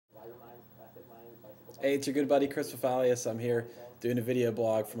Hey, it's your good buddy Chris Fafalios. I'm here doing a video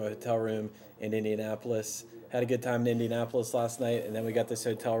blog from a hotel room in Indianapolis. Had a good time in Indianapolis last night, and then we got this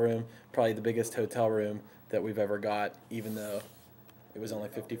hotel room, probably the biggest hotel room that we've ever got, even though it was only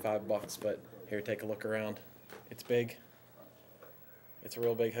 55 bucks. But here, take a look around. It's big. It's a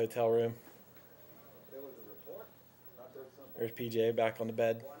real big hotel room. There's PJ back on the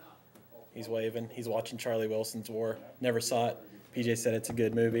bed. He's waving. He's watching Charlie Wilson's War. Never saw it. PJ said it's a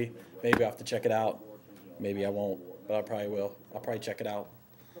good movie. Maybe I'll have to check it out. Maybe I won't, but I probably will. I'll probably check it out.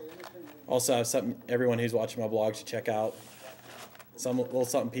 Also, I have something everyone who's watching my blog should check out. Some little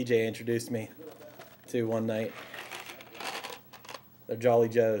something PJ introduced me to one night. They're Jolly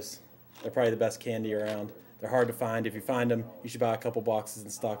Joes. They're probably the best candy around. They're hard to find. If you find them, you should buy a couple boxes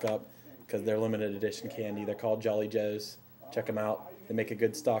and stock up because they're limited edition candy. They're called Jolly Joes. Check them out. They make a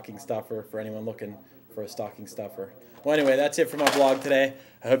good stocking stuffer for anyone looking for a stocking stuffer. Well, anyway, that's it for my blog today.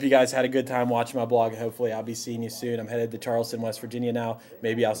 I hope you guys had a good time watching my blog. Hopefully, I'll be seeing you soon. I'm headed to Charleston, West Virginia now.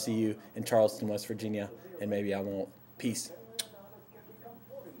 Maybe I'll see you in Charleston, West Virginia, and maybe I won't. Peace.